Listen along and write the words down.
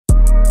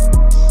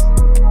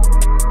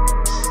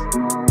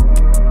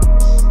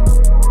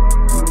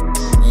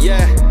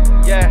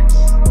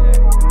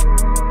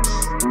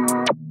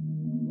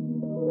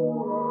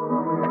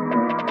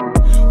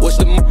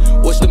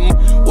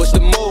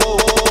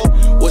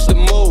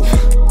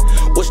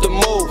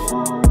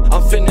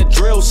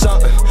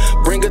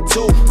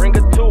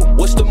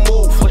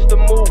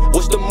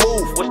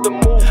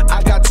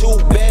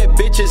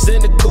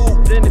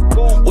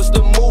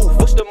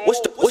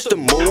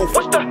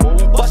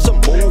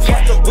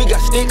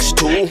sticks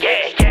too.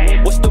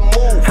 What's the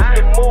move?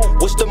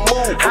 What's the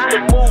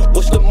move?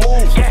 What's the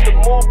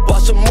move?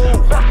 Bust a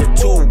move.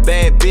 2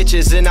 bad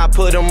bitches and I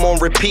put them on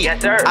repeat.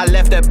 I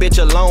left that bitch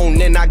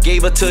alone and I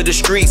gave her to the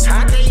streets.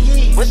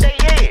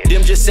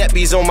 Them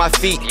Giuseppe's on my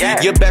feet.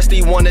 Your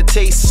bestie wanna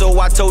taste, so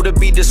I told her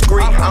be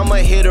discreet. I'ma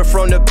hit her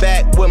from the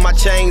back with my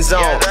chains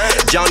on.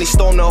 Johnny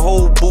Storm the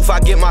whole booth, I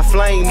get my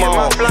flame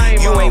on.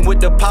 You ain't with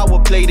the power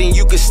play, then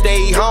you can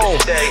stay home.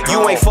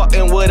 You ain't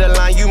fucking with a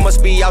line, you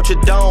must be out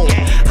your dome.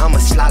 I'ma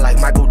slide like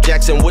Michael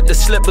Jackson with the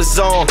slippers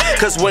on.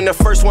 Cause when the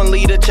first one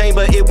leave the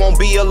chamber, it won't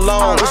be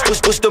alone.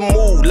 What's the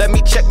move? Let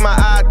me check my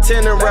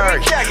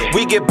itinerary.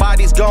 We get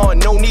bodies gone,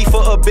 no need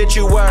for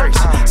obituaries.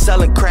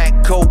 Selling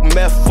crack, coke,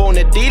 meth on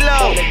the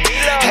D-Lo.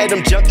 Had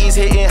them junkies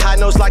hitting high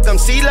notes like I'm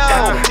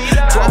CeeLo.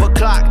 12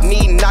 o'clock,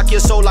 need knock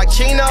your soul like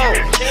Chino.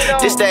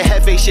 This that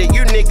heavy shit,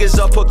 you niggas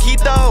are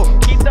poquito.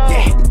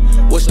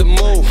 What's the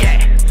move?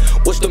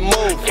 What's the move?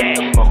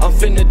 I'm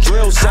finna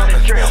drill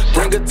something.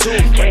 Bring a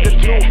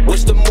 2.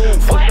 What's the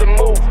move?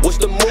 What's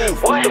the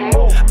move?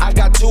 I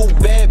got 2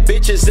 bad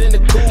bitches in the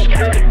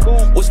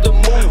coupe. What's the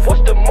move?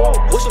 What's the move?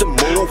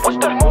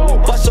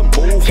 Bust a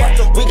move.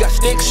 We got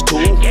sticks too.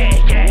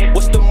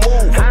 What's the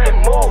move?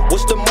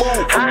 What's the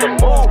move?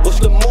 What's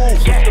the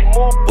move?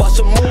 Bust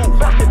a move.